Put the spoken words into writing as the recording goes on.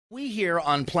We here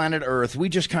on planet Earth, we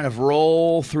just kind of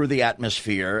roll through the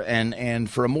atmosphere, and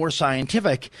for a more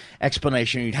scientific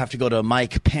explanation, you'd have to go to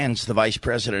Mike Pence, the vice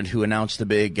president, who announced the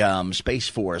big Space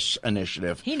Force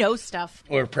initiative. He knows stuff.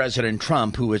 Or President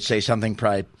Trump, who would say something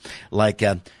probably like,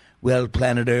 well,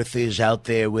 planet Earth is out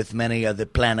there with many other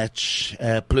planets,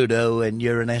 Pluto and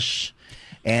Uranus,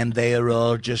 and they are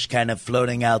all just kind of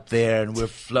floating out there, and we're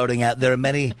floating out. There are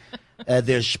many...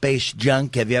 there's space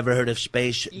junk. Have you ever heard of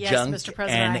space junk? Yes, Mr.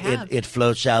 President, and I have. It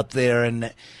floats out there,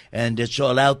 and it's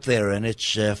all out there, and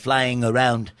it's flying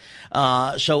around.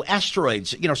 So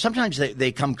asteroids, sometimes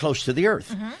they come close to the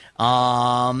Earth.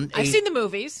 Mm-hmm. I've seen the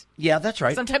movies. Yeah, that's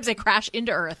right. Sometimes they crash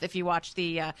into Earth if you watch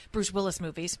the Bruce Willis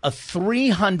movies. A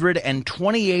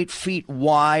 328 feet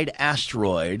wide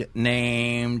asteroid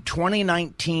named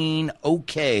 2019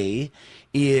 OK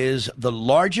is the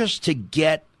largest to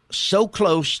get so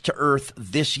close to Earth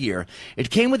this year. It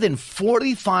came within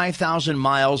 45,000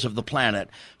 miles of the planet,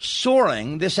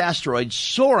 this asteroid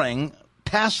soaring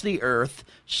past the Earth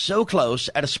so close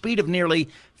at a speed of nearly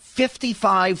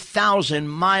 55,000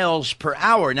 miles per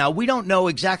hour. Now, we don't know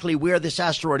exactly where this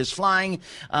asteroid is flying.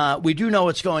 We do know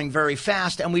it's going very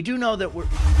fast, and we do know that we're...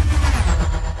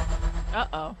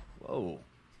 Uh-oh. Whoa.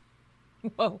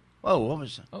 Whoa. Whoa, what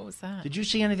was that? What was that? Did you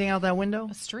see anything out that window?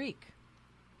 A streak.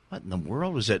 What in the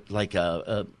world? Was it like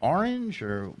a orange,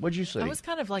 or what'd you say? That was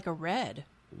kind of like a red.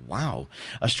 Wow.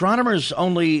 Astronomers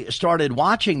only started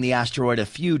watching the asteroid a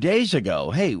few days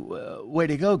ago. Hey, way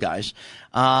to go, guys.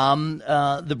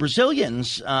 The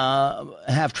Brazilians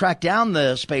have tracked down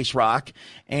the space rock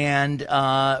and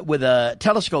with a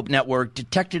telescope network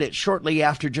detected it shortly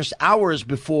after, just hours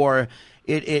before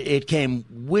it came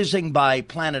whizzing by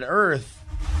planet Earth.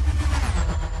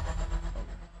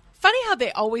 Funny how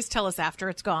they always tell us after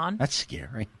it's gone. That's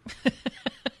scary.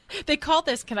 They call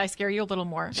this, can I scare you a little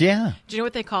more? Yeah. Do you know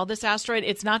what they call this asteroid?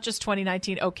 It's not just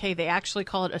 2019 OK. They actually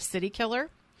call it a city killer.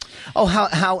 Oh,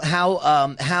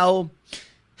 how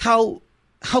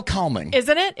calming.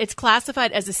 Isn't it? It's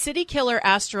classified as a city killer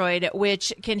asteroid,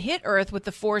 which can hit Earth with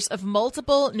the force of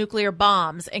multiple nuclear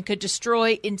bombs and could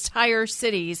destroy entire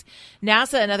cities.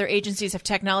 NASA and other agencies have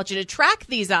technology to track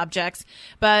these objects,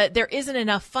 but there isn't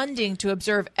enough funding to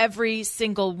observe every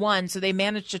single one, so they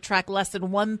managed to track less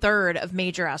than 1/3 of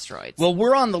major asteroids. Well,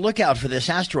 we're on the lookout for this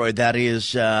asteroid that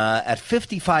is at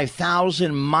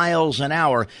 55,000 miles an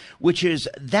hour,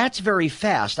 that's very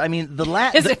fast. I mean,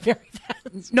 Is it very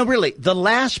fast? No, really, the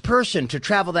last person to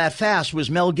travel that fast was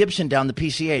Mel Gibson down the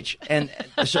PCH, and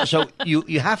so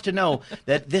you have to know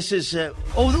that this is. There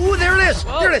it is!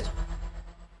 Whoa. There it is!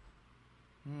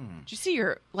 Did you see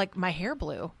my hair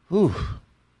blue? Ooh,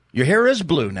 your hair is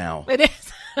blue now. It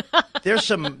is. There's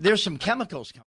some chemicals coming.